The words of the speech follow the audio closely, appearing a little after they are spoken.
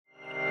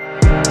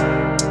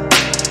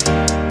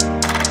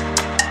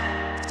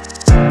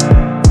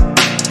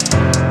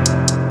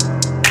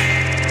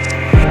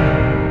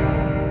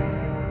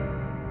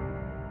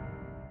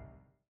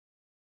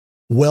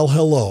Well,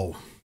 hello.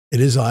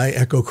 It is I,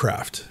 Echo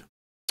Craft.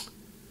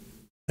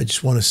 I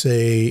just want to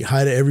say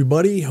hi to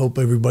everybody. Hope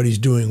everybody's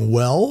doing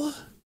well.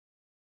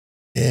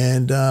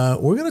 And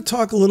we're going to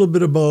talk a little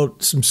bit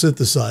about some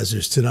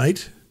synthesizers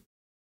tonight.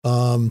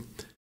 And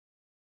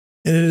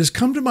it has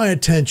come to my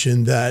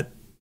attention that,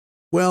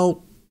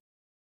 well,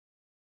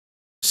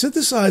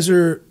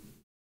 synthesizer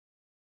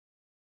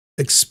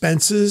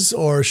expenses,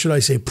 or should I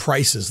say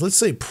prices? Let's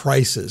say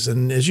prices.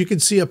 And as you can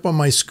see up on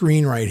my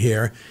screen right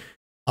here,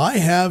 I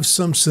have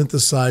some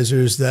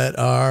synthesizers that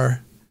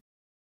are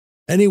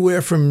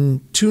anywhere from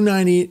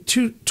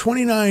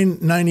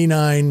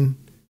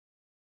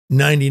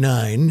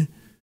 $29.99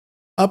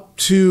 up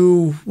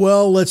to,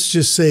 well, let's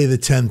just say the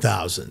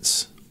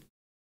 10,000s.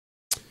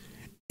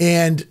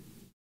 And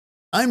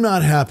I'm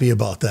not happy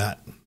about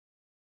that.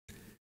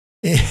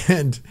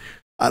 And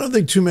I don't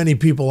think too many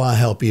people are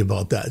happy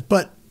about that.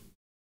 But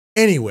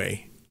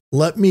anyway,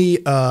 let me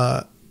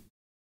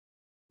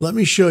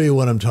show you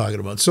what I'm talking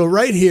about. So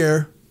right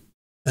here,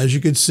 as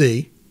you can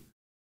see,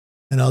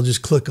 and I'll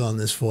just click on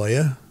this for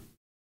you,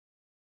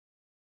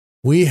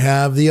 we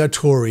have the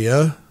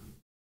Arturia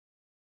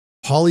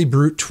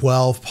Polybrute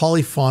 12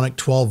 polyphonic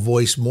 12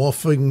 voice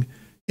morphing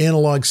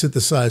analog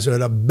synthesizer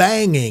at a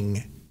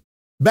banging,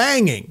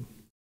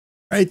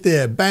 right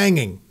there,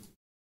 banging,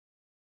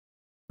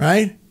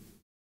 right?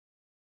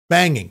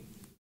 Banging.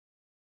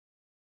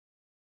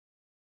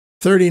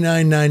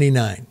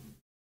 $39.99.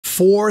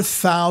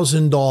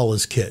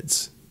 $4,000,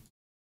 kids.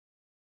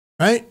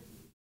 Right?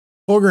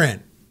 $4,000.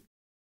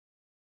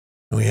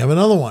 And we have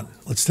another one.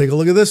 Let's take a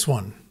look at this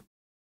one.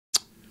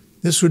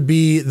 This would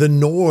be the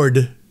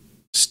Nord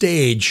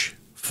Stage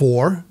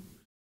 4.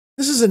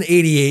 This is an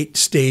 88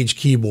 stage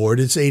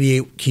keyboard. It's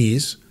 88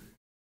 keys.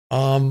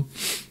 And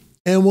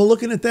we're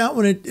looking at that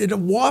one at a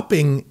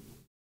whopping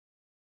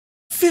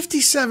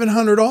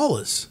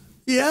 $5,700.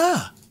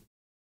 Yeah.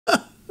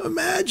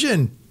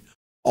 Imagine.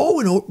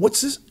 Oh, and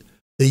what's this?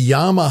 The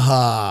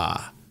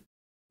Yamaha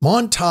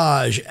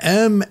Montage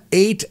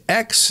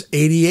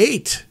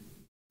M8X88.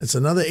 That's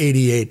another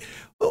 88.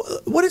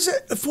 What is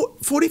it?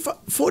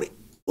 40.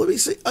 Let me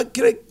see.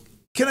 Can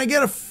I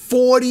get a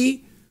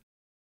 $4,499?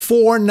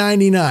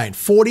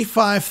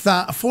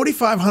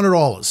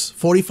 $4,500.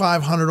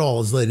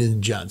 $4,500, ladies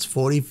and gents.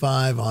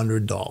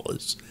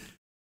 $4,500.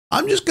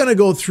 I'm just going to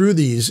go through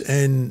these,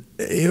 and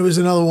here was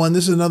another one.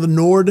 This is another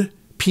Nord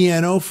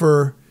piano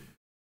for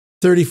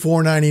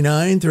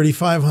 $34.99,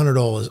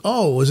 $3,500.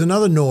 Oh, it was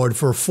another Nord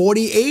for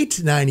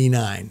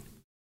 $48.99.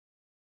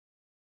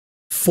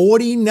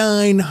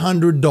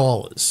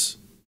 $4,900.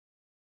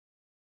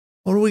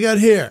 What do we got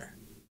here?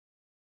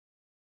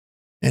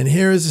 And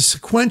here is a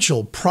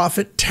sequential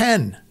Prophet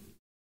 10,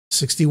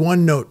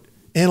 61 note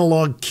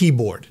analog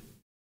keyboard.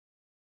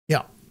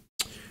 Yeah.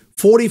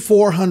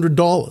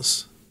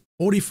 $4,400.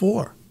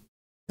 44.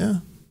 Yeah.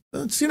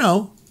 That's,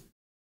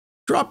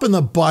 drop in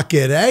the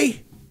bucket, eh?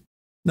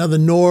 Another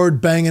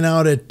Nord banging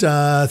out at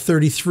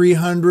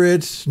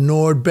 $3,300.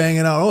 Nord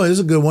banging out. Oh, here's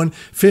a good one.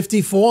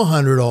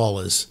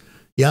 $5,400.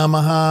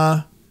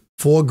 Yamaha,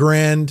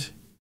 $4,000.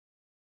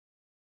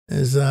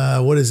 Is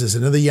what is this?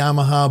 Another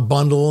Yamaha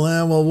bundle?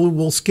 Well,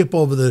 we'll skip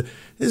over the.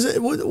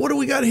 What do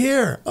we got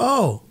here?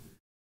 Oh,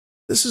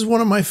 this is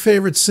one of my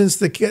favorite synths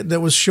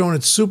that was shown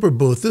at Super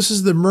Booth. This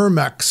is the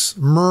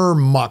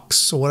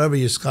Murmux, or whatever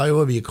you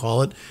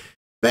call it,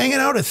 banging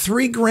out at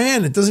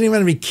 $3,000. It doesn't even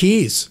have any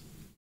keys.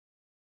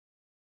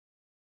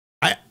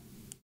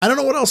 I don't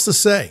know what else to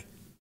say.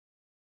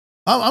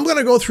 I'm going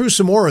to go through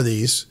some more of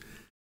these.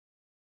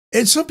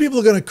 And some people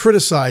are going to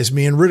criticize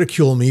me and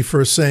ridicule me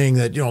for saying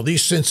that,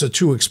 these synths are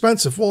too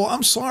expensive. Well,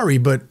 I'm sorry,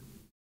 but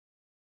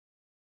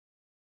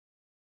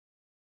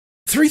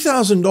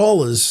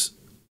 $3,000,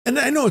 and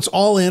I know it's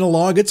all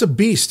analog. It's a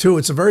beast, too.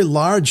 It's a very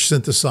large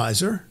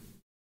synthesizer.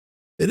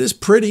 It is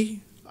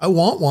pretty. I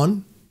want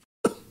one,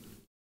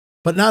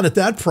 but not at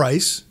that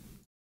price.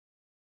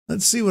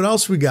 Let's see what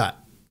else we got.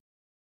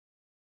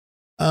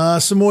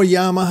 Some more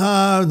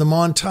Yamaha, the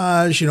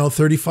Montage,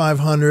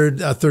 $3,500,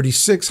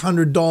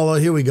 $3,600.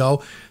 Here we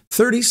go.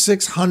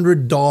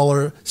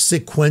 $3,600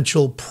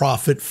 sequential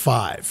Prophet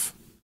 5.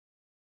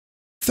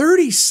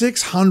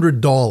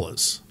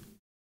 $3,600.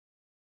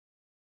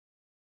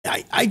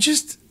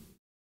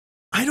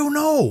 I don't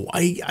know.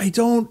 I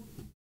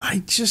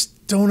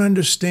just don't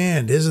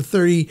understand. There's a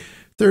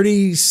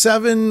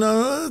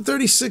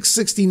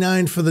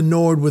 $36.69 for the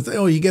Nord with,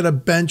 you get a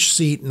bench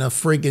seat and a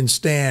friggin'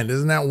 stand.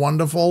 Isn't that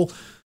wonderful?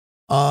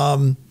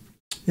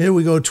 Here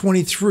we go.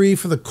 23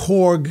 for the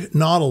Korg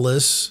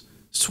Nautilus.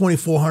 It's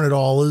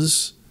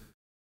 $2,400.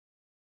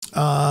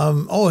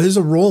 Oh, here's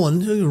a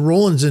Roland.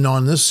 Roland's in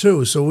on this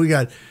too. So we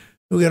got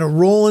a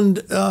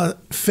Roland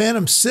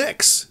Phantom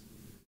 6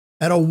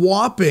 at a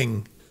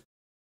whopping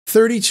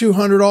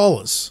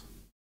 $3,200.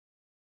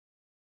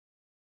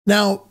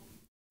 Now,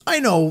 I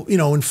know,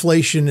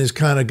 inflation has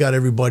kind of got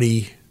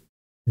everybody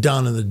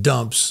down in the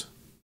dumps.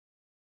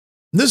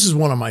 This is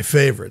one of my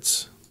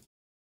favorites.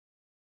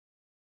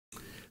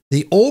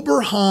 The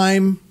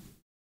Oberheim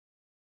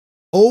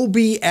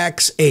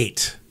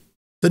OBX8,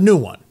 the new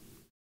one.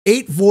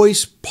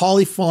 8-voice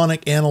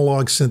polyphonic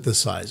analog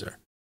synthesizer.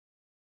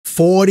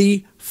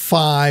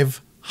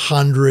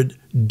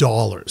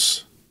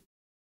 $4,500.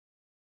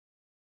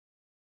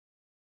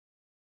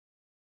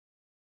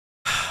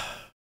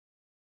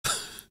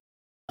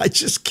 I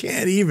just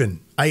can't even.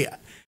 I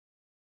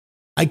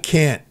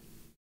can't.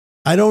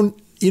 I don't,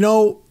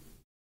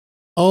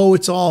 oh,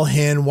 it's all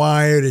hand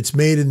wired. It's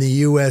made in the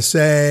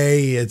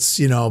USA. It's,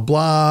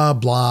 blah,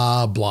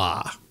 blah,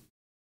 blah.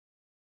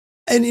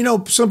 And,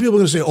 some people are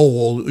going to say,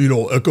 oh, well,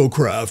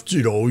 EchoCraft,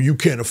 you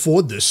can't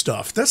afford this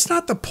stuff. That's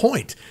not the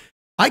point.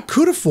 I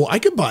could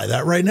buy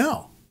that right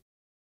now.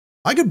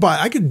 I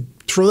could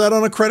throw that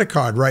on a credit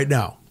card right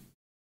now.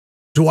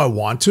 Do I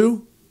want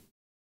to?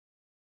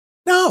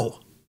 No.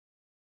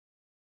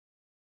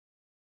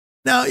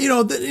 Now,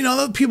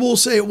 people will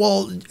say,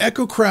 well,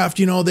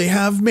 EchoCraft, they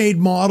have made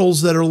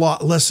models that are a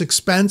lot less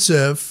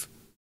expensive.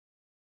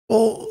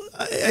 Well,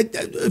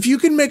 if you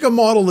can make a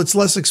model that's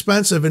less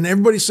expensive and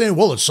everybody's saying,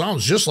 well, it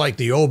sounds just like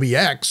the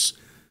OBX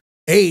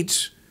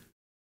 8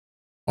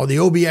 or the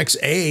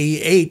OBX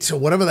A8 or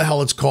whatever the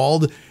hell it's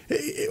called.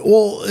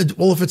 Well,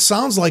 if it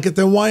sounds like it,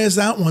 then why is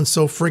that one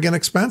so friggin'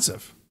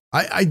 expensive?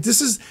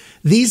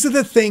 These are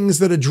the things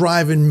that are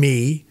driving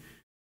me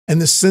and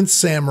the Synth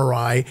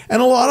Samurai,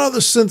 and a lot of other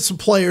synth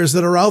players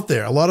that are out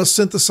there, a lot of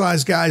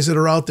synthesized guys that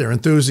are out there,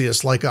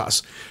 enthusiasts like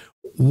us.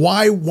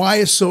 Why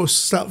is so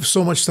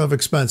much stuff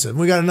expensive?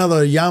 We got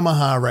another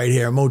Yamaha right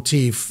here,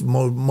 Motif,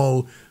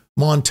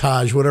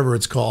 Montage, whatever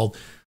it's called.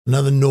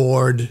 Another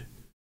Nord.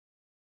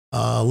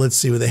 Let's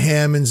see, with the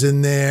Hammonds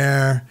in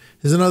there.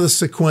 There's another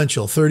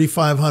sequential,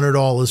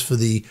 $3,500 for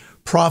the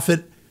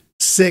Prophet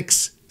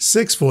 6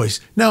 voice.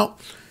 Now,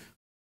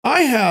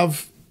 I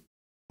have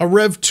a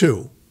Rev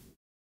 2.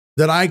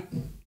 That I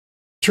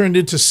turned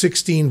into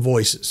 16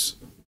 voices.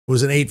 It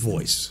was an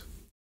 8-voice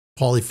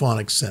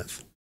polyphonic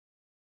synth.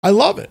 I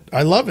love it.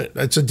 I love it.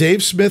 It's a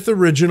Dave Smith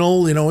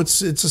original.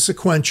 It's a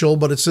sequential,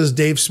 but it says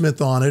Dave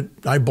Smith on it.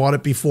 I bought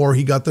it before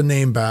he got the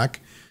name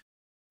back.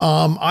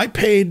 I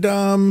paid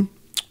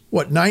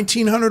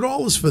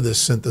 $1,900 for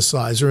this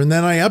synthesizer, and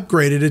then I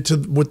upgraded it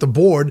with the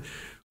board,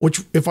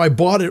 which if I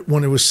bought it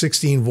when it was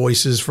 16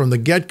 voices from the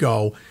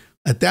get-go,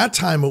 at that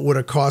time it would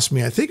have cost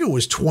me, I think it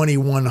was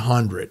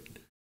 $2,100.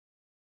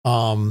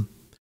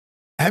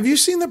 Have you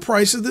seen the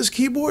price of this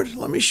keyboard?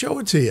 Let me show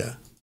it to you.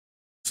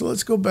 So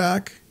let's go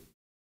back.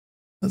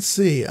 Let's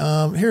see.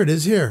 Here it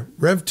is here.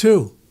 Rev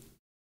 2.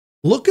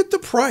 Look at the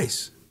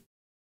price.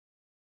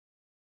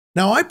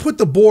 Now I put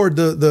the board,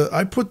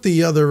 I put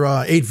the other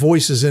 8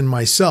 voices in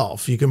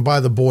myself. You can buy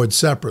the board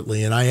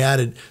separately, and I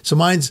added, so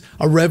mine's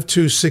a Rev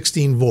 2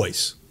 16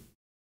 voice.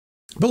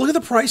 But look at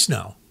the price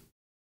now.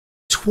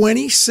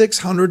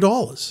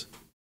 $2,600.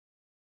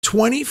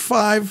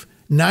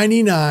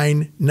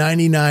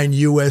 $25.99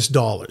 US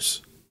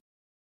dollars.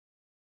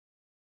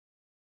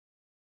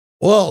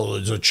 Well,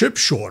 there's a chip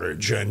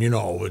shortage and,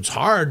 it's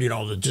hard,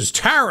 there's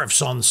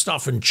tariffs on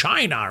stuff in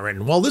China.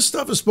 And, well, this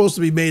stuff is supposed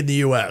to be made in the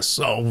U.S.,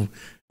 so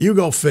you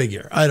go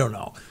figure. I don't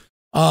know.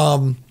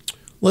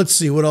 Let's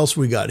see what else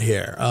we got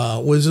here.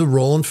 Was a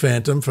Roland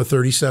Phantom for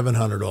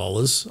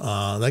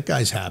 $3,700. That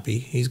guy's happy.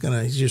 He's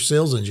your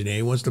sales engineer.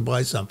 He wants to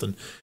buy something.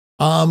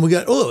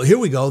 Here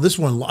we go. This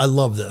one, I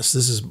love this.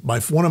 This is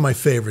one of my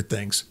favorite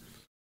things.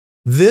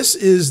 This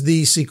is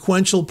the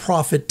Sequential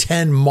Prophet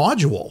 10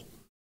 module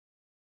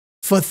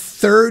for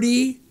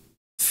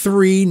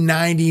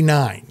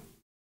 $3,399.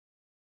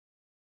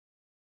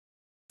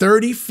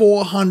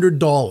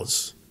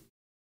 $3,400.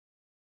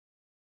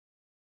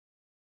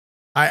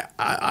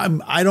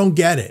 I don't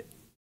get it.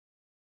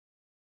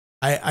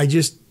 I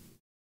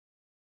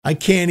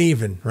can't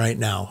even right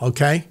now.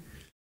 Okay.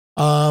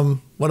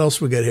 What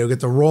else we got here? We got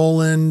the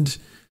Roland.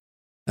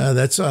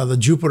 That's the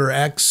Jupiter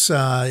X.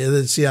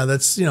 That's 28.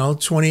 It's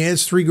almost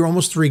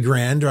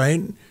 $3,000,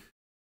 right?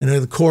 And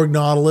the Korg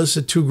Nautilus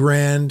at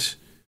 $2,000.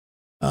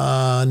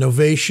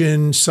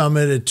 Novation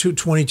Summit at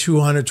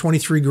 $2,200,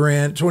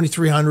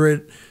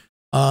 $23,000,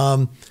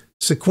 $2,300.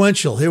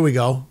 Sequential. Here we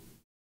go.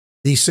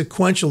 The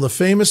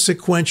famous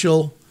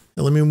sequential.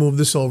 Now, let me move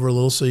this over a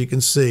little so you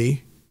can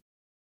see.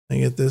 I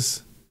get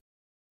this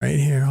right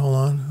here. Hold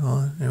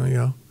on. There we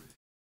go.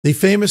 The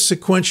famous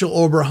sequential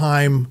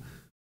Oberheim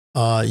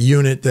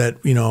unit that,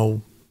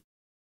 OB6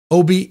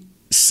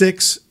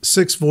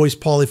 6-voice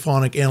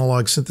polyphonic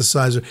analog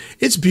synthesizer.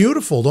 It's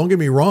beautiful. Don't get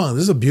me wrong.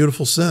 This is a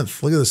beautiful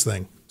synth. Look at this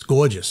thing. It's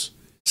gorgeous.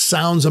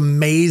 Sounds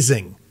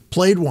amazing.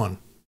 Played one.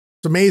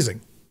 It's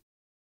amazing.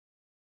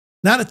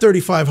 Not at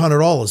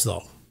 $3,500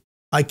 though.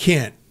 I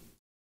can't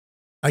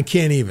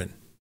even.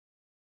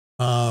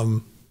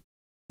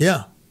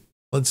 Yeah.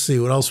 Let's see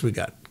what else we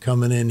got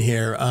coming in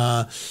here.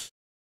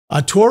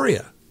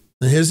 Arturia.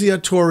 And here's the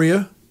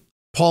Arturia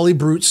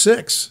Polybrute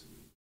 6.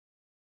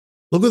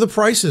 Look at the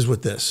prices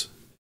with this.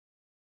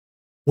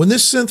 When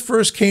this synth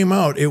first came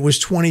out, it was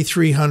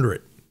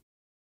 $2,300.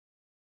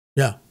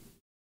 Yeah.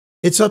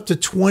 It's up to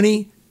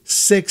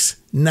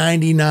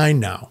 $2,699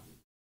 now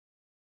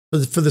for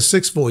the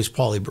 6-voice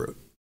Polybrute.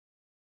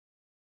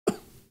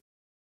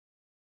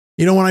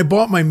 When I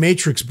bought my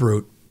Matrix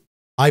Brute,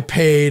 I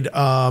paid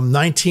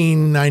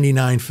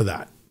 $19.99 for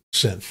that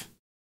synth.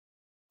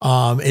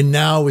 And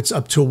now it's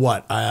up to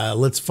what?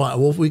 Let's find.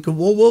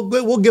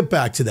 We'll get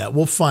back to that.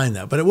 We'll find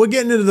that. But we're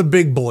getting into the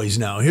big boys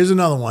now. Here's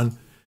another one.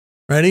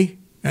 Ready?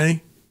 Look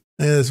at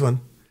this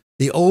one.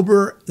 The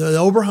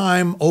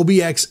Oberheim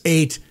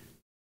OBX8,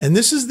 and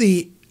this is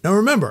the. Now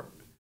remember,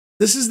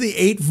 this is the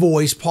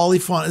 8-voice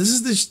polyphonic.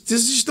 This is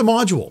just a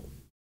module.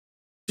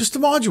 Just a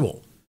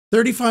module.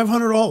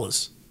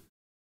 $3,500.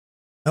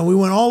 And we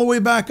went all the way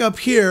back up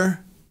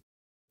here.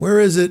 Where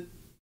is it?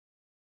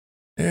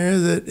 There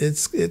is it.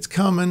 It's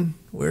coming.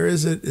 Where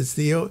is it? It's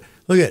the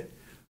look at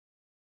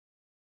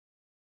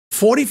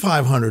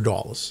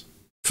 $4,500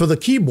 for the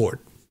keyboard.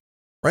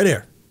 Right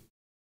here.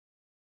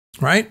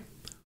 Right?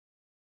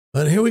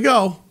 But here we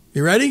go.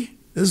 You ready?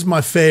 This is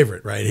my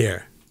favorite right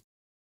here.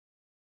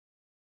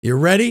 You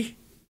ready?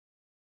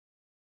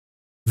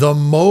 The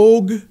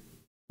Moog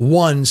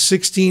 1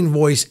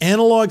 16-voice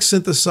analog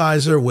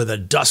synthesizer with a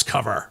dust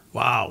cover.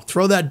 Wow.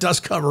 Throw that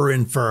dust cover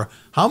in for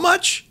how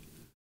much?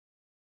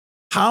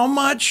 How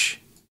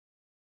much?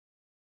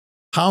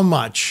 How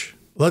much?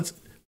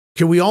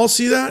 Can we all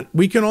see that?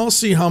 We can all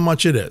see how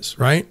much it is,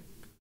 right?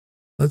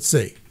 Let's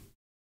see.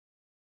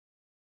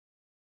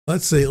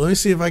 Let's see. Let me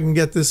see if I can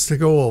get this to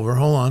go over.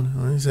 Hold on.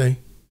 Let me see.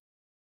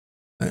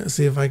 Let's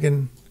see if I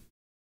can.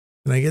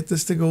 Can I get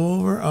this to go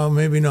over? Oh,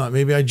 maybe not.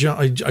 Maybe I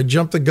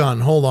jumped the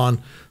gun. Hold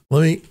on.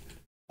 Let me.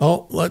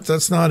 Oh,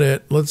 that's not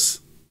it.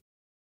 Let's.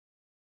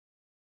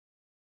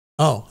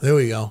 Oh, there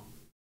we go.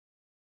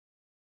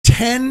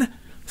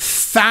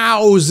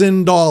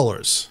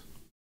 $10,000.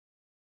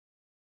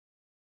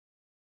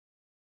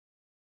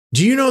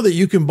 Do you know that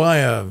you can buy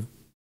a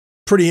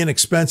pretty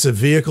inexpensive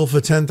vehicle for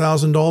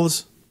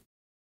 $10,000?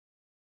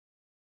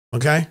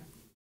 Okay.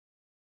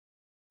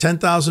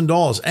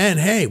 $10,000. And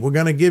hey, we're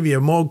going to give you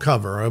a Moog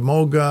cover, a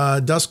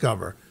Moog dust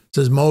cover. It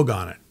says Moog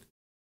on it.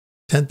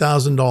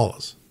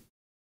 $10,000.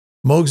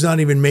 Moog's not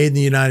even made in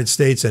the United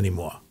States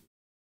anymore.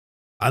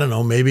 I don't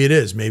know. Maybe it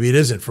is. Maybe it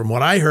isn't. From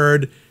what I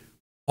heard,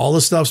 all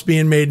the stuff's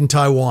being made in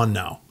Taiwan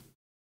now.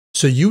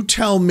 So you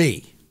tell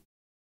me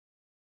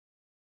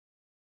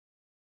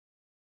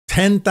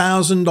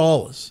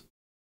 $10,000.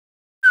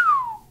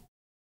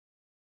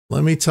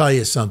 Let me tell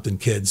you something,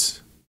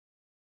 kids.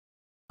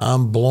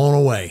 I'm blown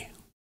away.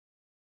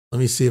 Let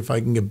me see if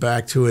I can get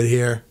back to it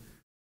here.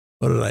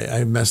 What did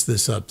I messed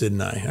this up,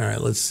 didn't I? All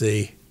right, let's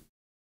see.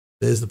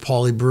 There's the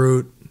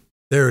Polybrute.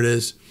 There it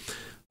is.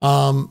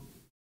 Now,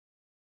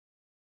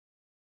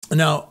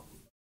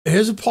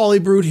 here's a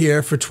Polybrute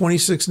here for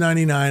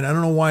 $26.99. I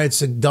don't know why it's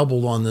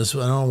doubled on this. I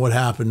don't know what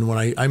happened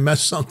when I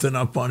messed something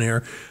up on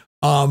here.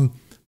 And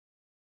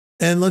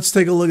let's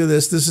take a look at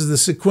this. This is the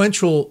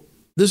sequential.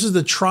 This is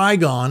the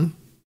Trigon.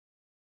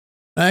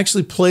 I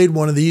actually played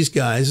one of these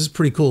guys. This is a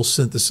pretty cool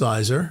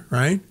synthesizer,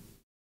 right?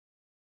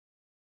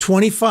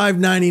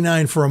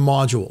 $25.99 for a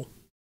module,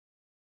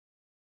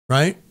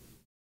 right?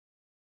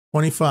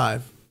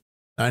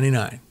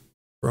 $25.99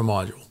 for a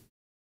module.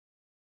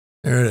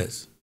 There it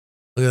is.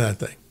 Look at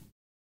that thing,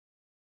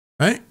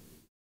 right?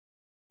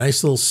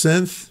 Nice little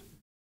synth.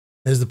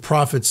 There's the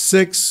Prophet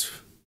 6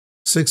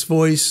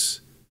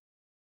 voice,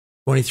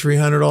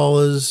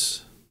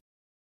 $2,300.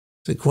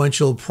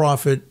 Sequential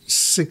Prophet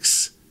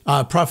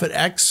Prophet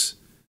X.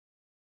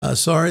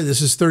 Sorry,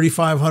 this is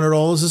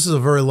 $3,500. This is a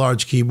very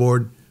large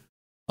keyboard.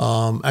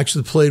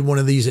 Actually played one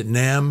of these at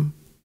NAMM.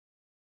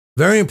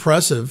 Very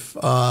impressive.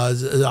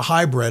 A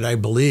hybrid, I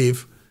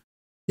believe.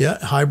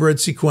 Yeah, hybrid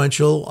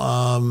sequential.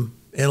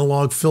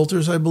 Analog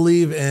filters, I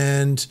believe,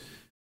 and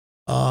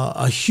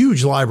a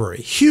huge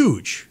library.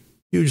 Huge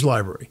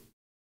library.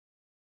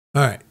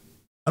 All right.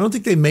 I don't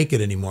think they make it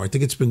anymore. I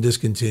think it's been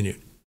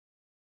discontinued.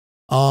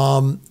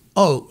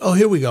 Oh,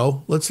 here we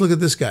go. Let's look at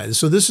this guy.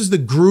 So this is the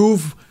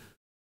Groove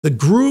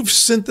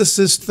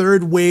Synthesis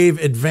Third Wave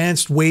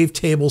Advanced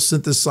Wavetable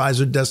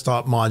Synthesizer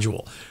Desktop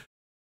Module.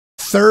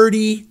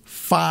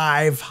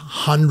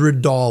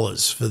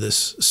 $3,500 for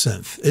this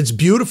synth. It's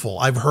beautiful.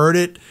 I've heard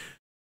it.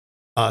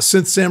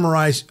 Synth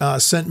Samurai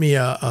sent me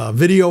a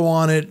video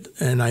on it,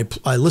 and I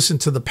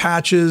listened to the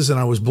patches, and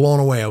I was blown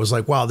away. I was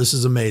like, wow, this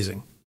is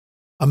amazing.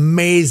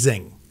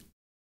 Amazing.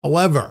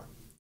 However,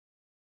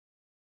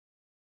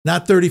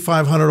 not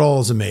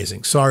 $3,500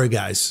 amazing. Sorry,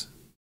 guys.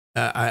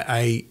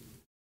 I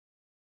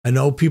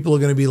know people are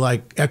going to be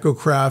like,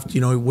 EchoCraft,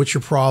 you know, what's your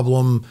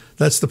problem?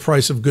 That's the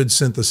price of good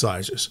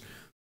synthesizers.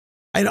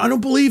 I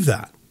don't believe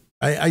that.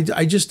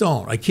 I just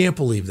don't. I can't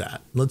believe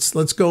that.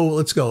 Let's go.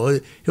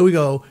 Here we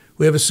go.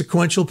 We have a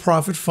sequential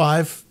Prophet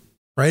 5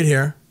 right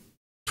here,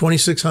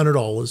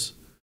 $2,600.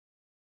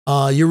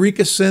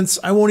 Eureka Synths,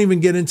 I won't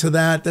even get into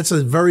that. That's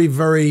a very,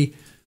 very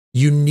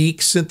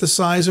unique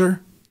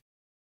synthesizer.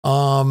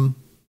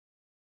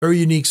 Very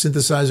unique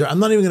synthesizer. I'm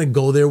not even going to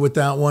go there with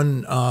that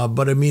one,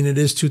 but I mean, it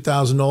is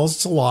 $2,000.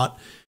 It's a lot.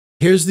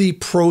 Here's the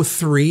Pro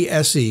 3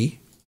 SE.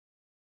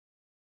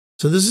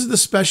 So this is the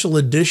special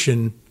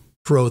edition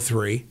Pro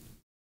 3.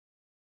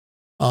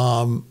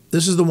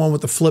 This is the one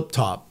with the flip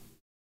top.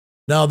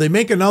 Now they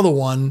make another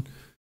one.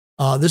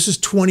 This is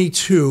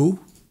 22.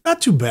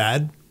 not too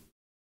bad.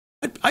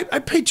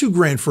 I'd pay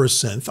 $2,000 for a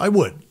synth. I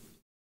would.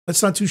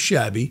 That's not too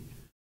shabby.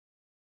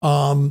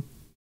 Here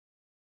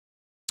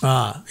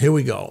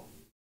we go.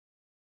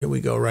 Here we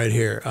go right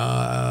here.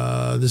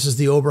 This is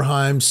the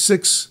Oberheim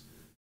 6.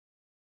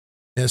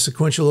 Yeah,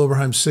 sequential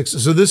Oberheim 6.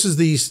 So this is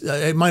the,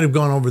 I might have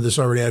gone over this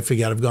already. I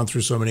forget. I've gone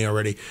through so many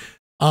already.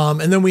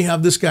 And then we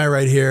have this guy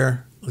right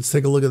here. Let's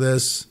take a look at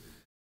this.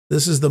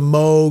 This is the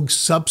Moog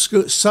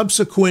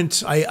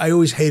subsequent. I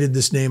always hated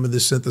this name of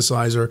this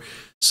synthesizer.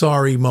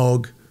 Sorry,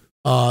 Moog.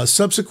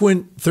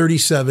 Subsequent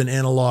 37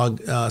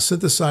 analog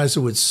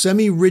synthesizer with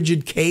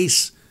semi-rigid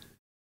case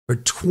for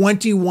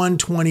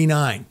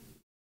 $21.29.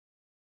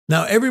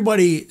 Now,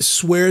 everybody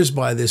swears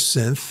by this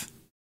synth.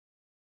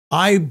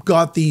 I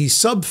got the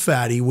Sub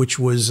Fatty, which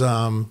was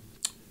right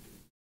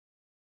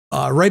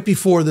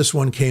before this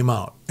one came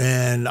out,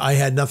 and I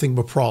had nothing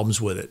but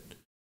problems with it.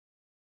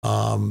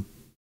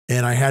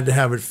 And I had to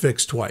have it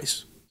fixed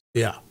twice.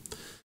 Yeah.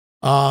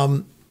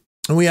 And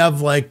we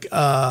have like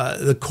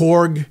the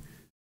Korg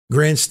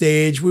Grand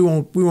Stage. We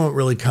won't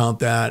really count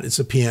that. It's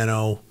a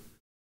piano.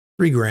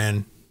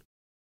 $3,000.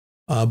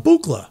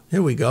 Buchla.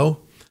 Here we go.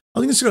 I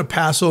think it's going to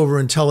pass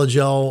over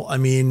IntelliGel. I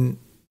mean,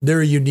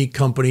 they're a unique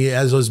company,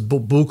 as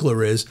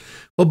Buchla is.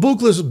 But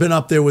Buchla's been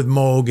up there with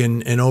Moog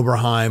and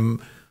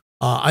Oberheim.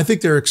 I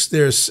think their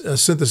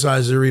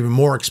synthesizers are even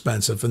more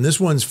expensive, and this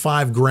one's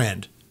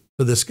 $5,000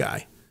 for this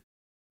guy.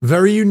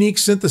 Very unique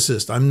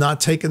synthesis. I'm not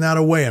taking that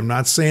away. I'm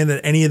not saying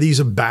that any of these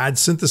are bad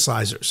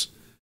synthesizers.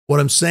 What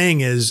I'm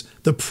saying is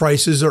the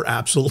prices are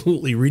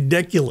absolutely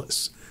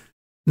ridiculous.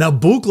 Now,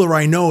 Buchla,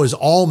 I know, is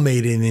all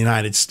made in the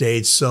United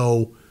States,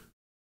 so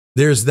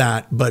there's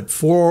that. But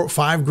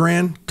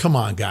 $5,000? Come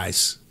on,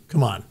 guys.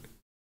 Come on.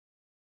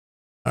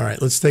 All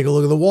right, let's take a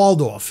look at the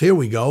Waldorf. Here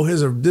we go.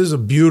 Here's a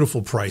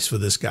beautiful price for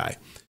this guy.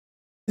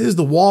 Here's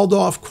the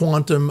Waldorf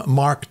Quantum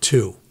Mark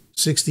II.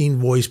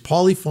 16-voice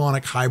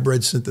polyphonic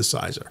hybrid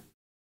synthesizer.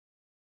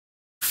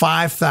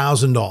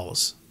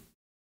 $5,000.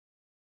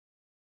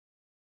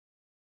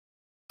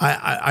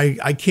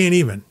 I can't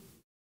even.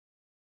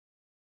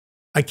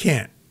 I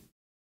can't.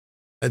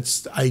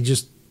 Let's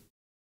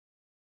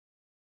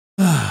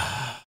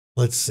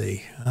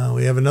see.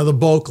 We have another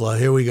Buchla.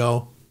 Here we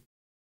go.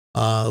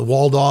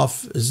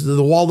 Waldorf. Is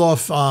the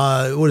Waldorf,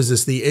 what is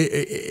this?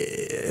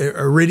 The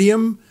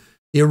Iridium?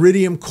 The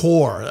Iridium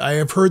Core. I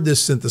have heard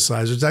this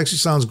synthesizer. It actually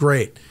sounds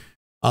great.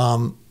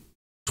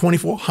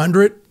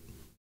 2,400.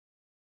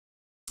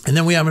 And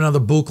then we have another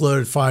Buchla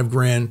at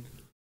 $5,000.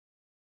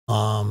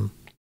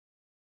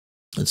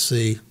 Let's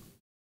see.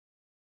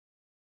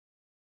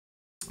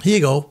 Here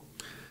you go.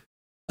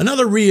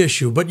 Another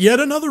reissue, but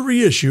yet another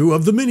reissue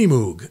of the Mini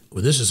Moog.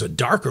 Well, this is a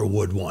darker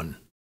wood one.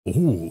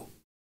 Ooh.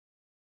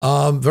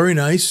 Very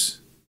nice.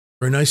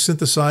 Very nice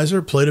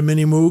synthesizer. Played a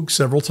Mini Moog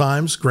several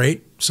times.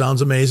 Great.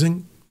 Sounds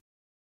amazing.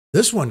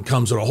 This one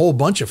comes with a whole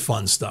bunch of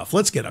fun stuff.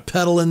 Let's get a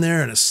pedal in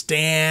there and a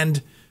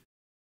stand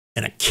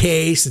and a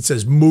case that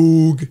says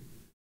Moog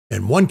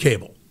and one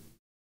cable.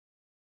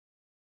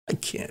 I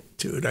can't,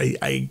 dude.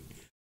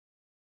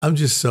 I'm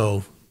just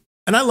so...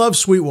 And I love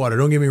Sweetwater.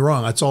 Don't get me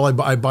wrong. That's all I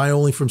buy. I buy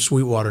only from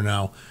Sweetwater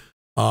now.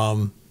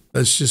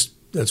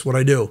 That's what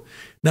I do.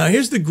 Now,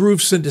 here's the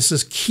Groove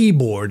Synthesis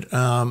keyboard.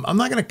 I'm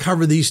not going to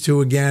cover these two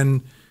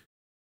again,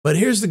 but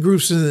here's the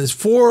Groove Synthesis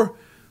for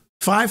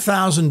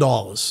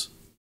 $5,000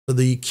 for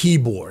the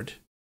keyboard.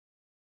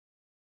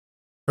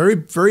 Very,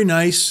 very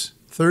nice.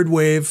 Third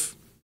wave.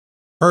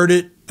 Heard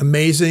it.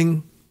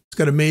 Amazing. It's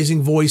got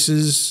amazing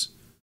voices.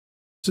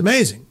 It's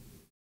amazing.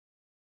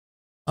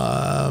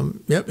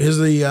 Yep, here's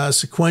the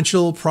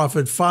sequential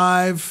Prophet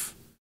 5.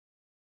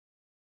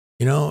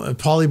 You know, a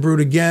polybrute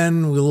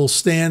again with a little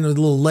stand with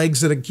little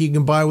legs that you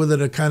can buy with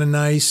it are kind of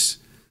nice.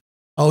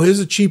 Oh, here's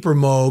a cheaper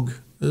Moog.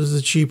 This is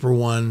a cheaper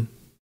one.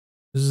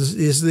 This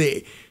is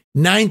the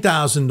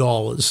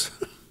 $9,000.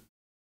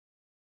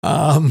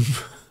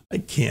 I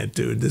can't,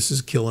 dude. This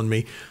is killing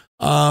me.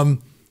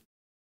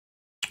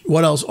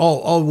 What else?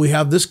 Oh, we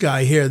have this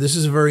guy here. This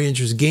is a very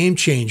interesting Game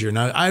Changer.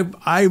 Now,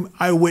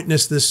 I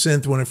witnessed this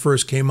synth when it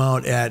first came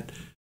out at,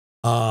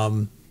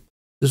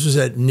 this was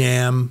at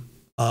NAMM,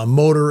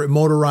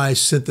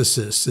 motorized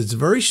synthesis. It's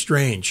very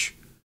strange.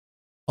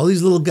 All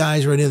these little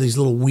guys right here, these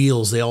little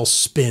wheels, they all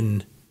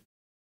spin.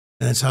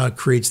 And that's how it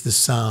creates the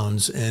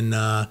sounds. And,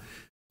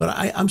 but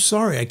I'm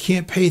sorry, I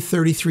can't pay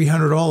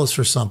 $3,300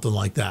 for something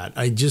like that.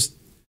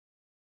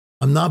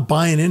 I'm not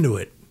buying into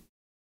it,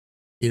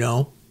 you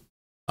know?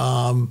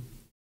 And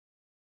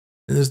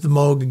there's the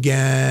Moog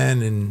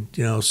again, and,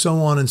 you know, so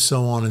on and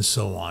so on and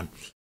so on.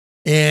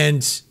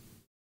 And,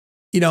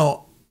 you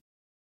know,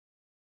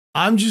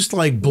 I'm just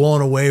like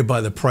blown away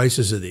by the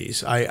prices of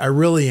these. I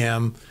really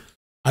am.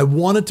 I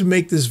wanted to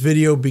make this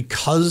video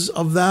because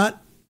of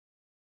that.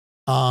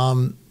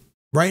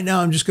 Right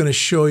now, I'm just going to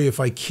show you if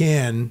I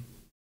can.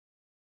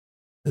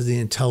 There's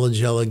the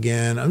IntelliGel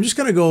again. I'm just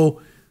going to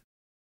go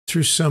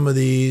through some of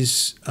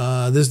these.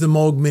 There's the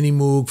Moog Mini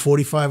Moog,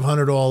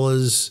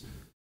 $4,500.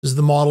 This is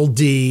the Model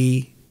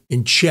D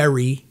in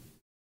cherry,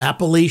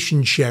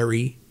 Appalachian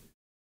cherry.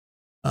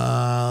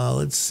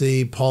 Let's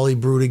see,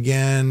 Polybrute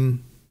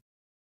again.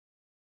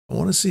 I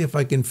want to see if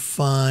I can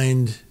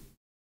find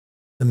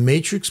the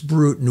Matrix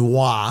Brute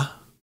Noir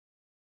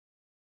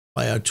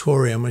by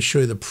Arturia. I'm going to show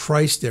you the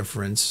price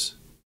difference.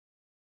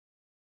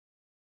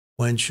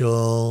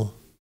 Sequential.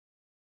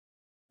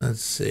 Let's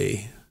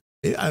see.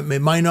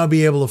 It might not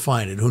be able to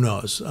find it. Who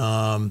knows?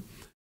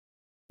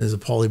 There's a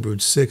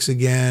Polybrute 6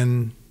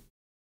 again.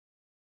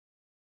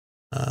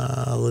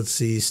 Let's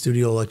see.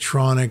 Studio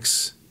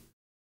Electronics.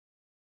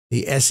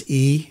 The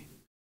SE.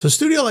 So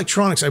Studio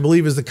Electronics, I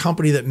believe, is the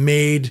company that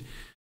made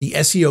the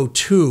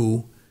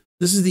SEO2.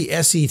 This is the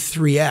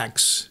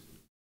SE3X,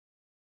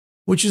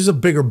 which is a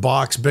bigger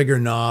box, bigger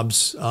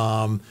knobs.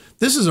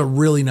 This is a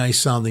really nice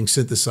sounding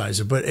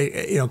synthesizer, but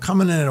you know,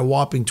 coming in at a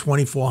whopping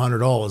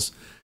 $2,400.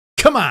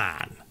 Come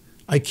on,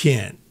 I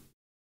can't.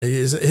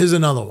 Here's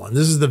another one.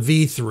 This is the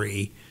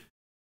V3.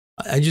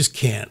 I just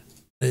can't.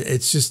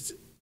 It's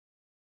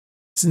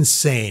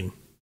insane.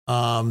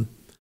 Here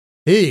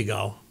you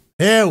go.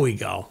 There we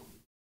go.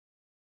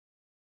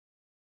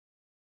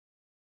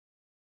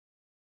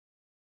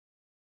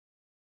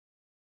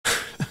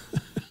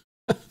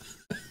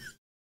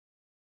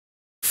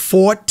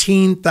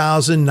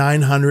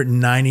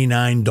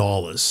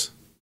 $14,999.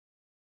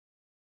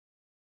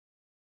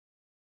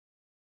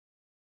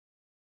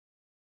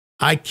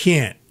 I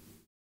can't,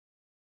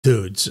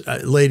 dudes,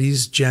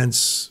 ladies,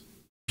 gents,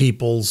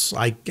 peoples.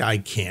 I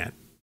can't.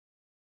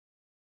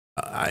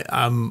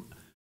 I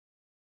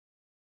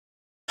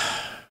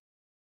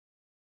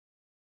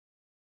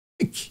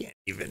can't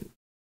even.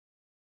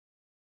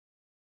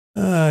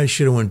 I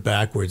should have went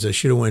backwards. I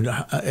should have went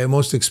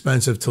most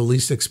expensive to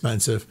least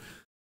expensive.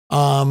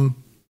 There's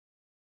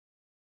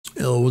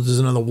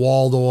another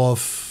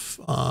Waldorf.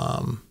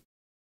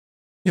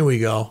 Here we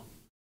go.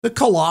 The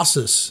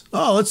Colossus.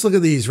 Oh, let's look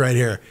at these right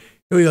here.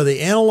 Here we go. The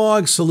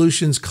Analog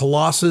Solutions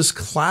Colossus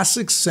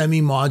Classic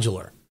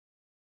Semi-Modular.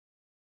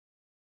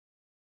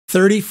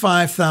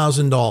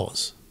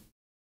 $35,000.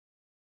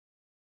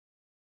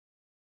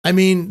 I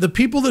mean, the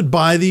people that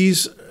buy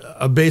these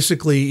are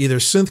basically either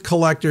synth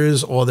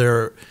collectors or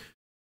they're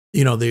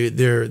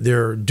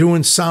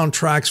doing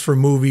soundtracks for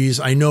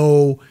movies. I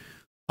know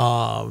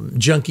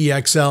Junkie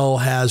XL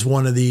has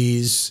one of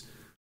these,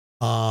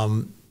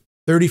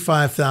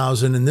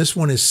 35,000, and this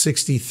one is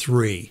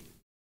 63.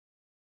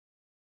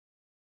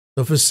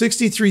 So for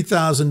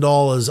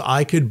 $63,000,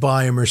 I could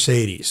buy a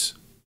Mercedes,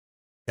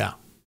 yeah,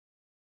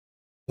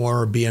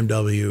 or a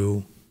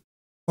BMW,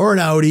 or an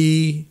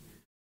Audi.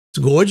 It's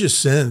a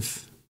gorgeous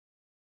synth.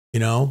 You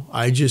know,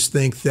 I just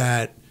think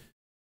that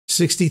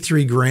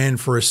 63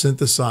 grand for a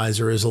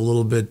synthesizer is a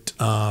little bit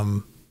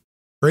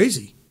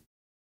crazy.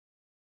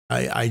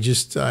 I'm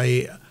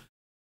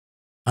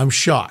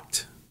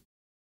shocked,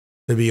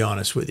 to be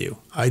honest with you.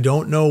 I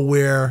don't know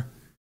where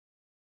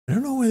the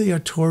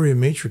Arturia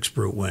Matrix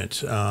Brute went.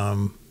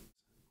 So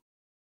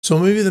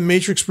maybe the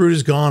Matrix Brute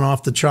has gone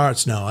off the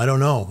charts now. I don't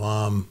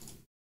know.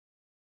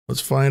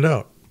 Let's find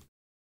out.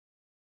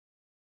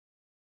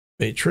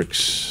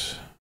 Matrix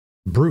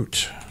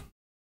Brute.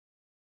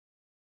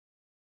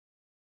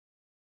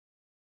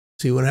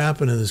 See what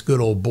happened to this good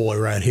old boy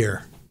right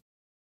here.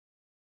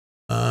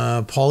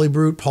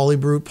 Polybrute,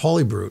 Polybrute,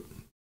 Polybrute.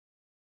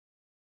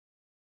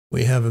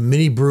 We have a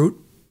mini Brute.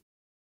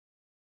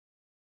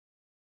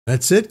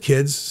 That's it,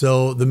 kids.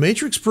 So the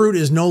Matrix Brute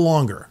is no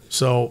longer.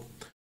 So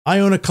I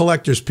own a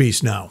collector's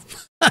piece now.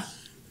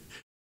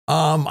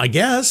 I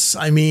guess.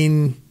 I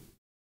mean,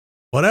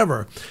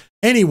 whatever.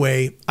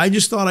 Anyway, I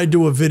just thought I'd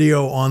do a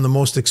video on the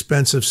most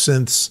expensive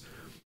synths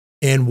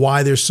and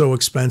why they're so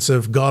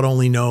expensive. God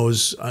only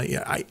knows.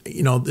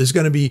 There's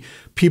going to be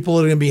people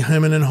that are going to be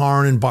hemming and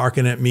hawing and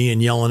barking at me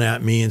and yelling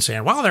at me and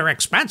saying, well, they're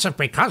expensive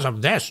because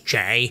of this,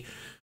 Jay,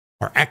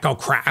 or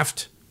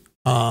EchoCraft.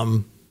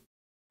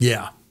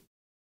 Yeah.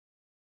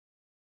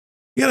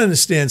 You got to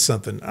understand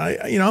something.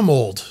 I'm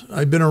old.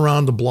 I've been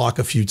around the block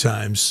a few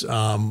times.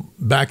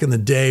 Back in the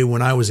day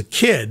when I was a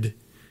kid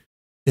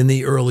in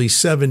the early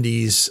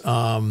 70s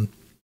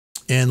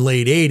and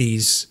late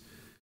 80s,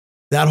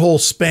 that whole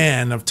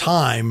span of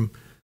time,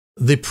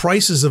 the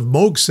prices of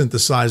Moog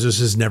synthesizers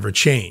has never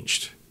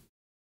changed.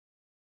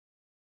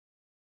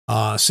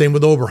 Same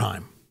with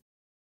Oberheim.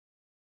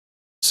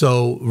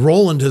 So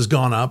Roland has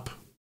gone up.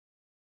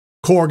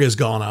 Korg has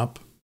gone up.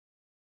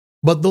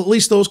 But at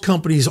least those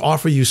companies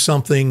offer you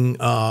something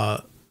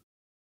that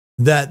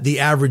the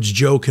average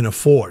Joe can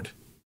afford.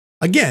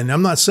 Again,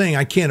 I'm not saying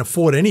I can't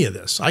afford any of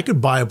this. I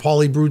could buy a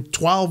Polybrute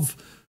 12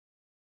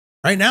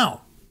 right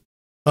now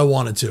if I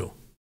wanted to.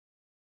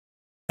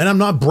 And I'm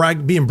not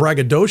being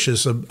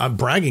braggadocious. I'm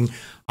bragging.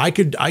 I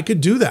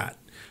could do that.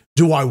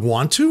 Do I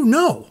want to?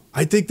 No.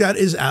 I think that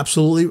is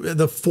absolutely,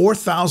 the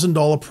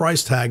 $4,000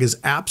 price tag is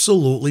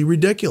absolutely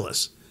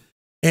ridiculous.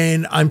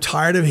 And I'm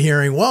tired of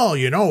hearing, well,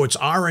 it's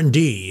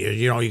R&D.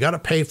 You got to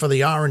pay for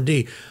the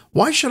R&D.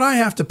 Why should I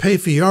have to pay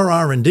for your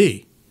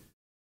R&D?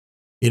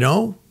 You're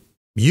the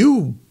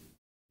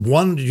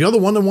one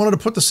that wanted to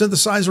put the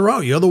synthesizer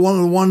out.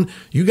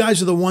 You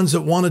guys are the ones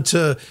that wanted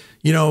to,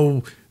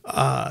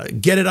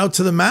 get it out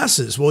to the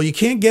masses. Well, you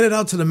can't get it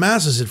out to the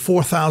masses at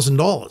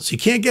 $4,000. You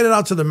can't get it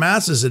out to the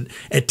masses at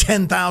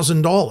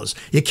 $10,000.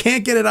 You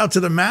can't get it out to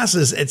the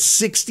masses at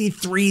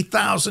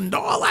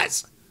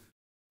 $63,000.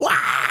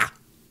 Wow.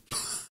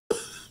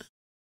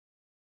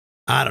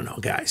 I don't know,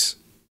 guys.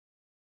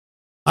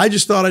 I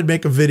just thought I'd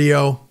make a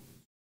video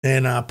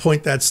and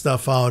point that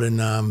stuff out,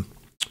 and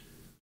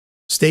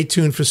stay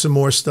tuned for some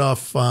more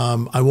stuff.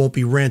 I won't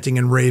be ranting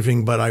and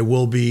raving, but I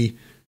will be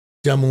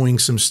demoing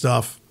some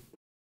stuff.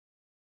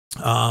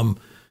 And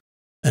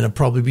I'll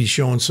probably be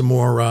showing some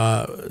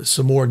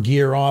more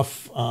gear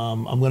off.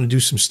 I'm going to do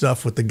some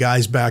stuff with the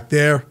guys back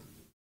there.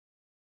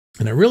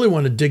 And I really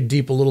want to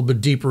dig a little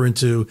bit deeper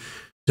into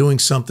doing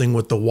something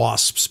with the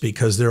Wasps,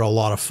 because they're a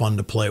lot of fun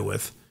to play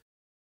with.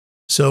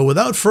 So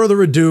without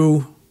further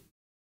ado,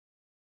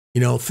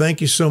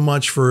 thank you so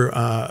much for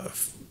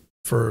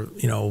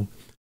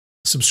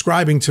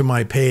subscribing to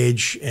my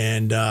page.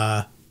 And,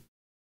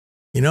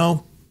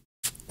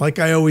 like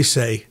I always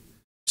say,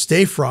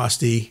 stay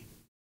frosty,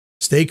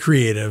 stay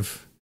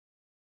creative,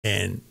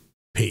 and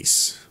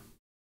peace.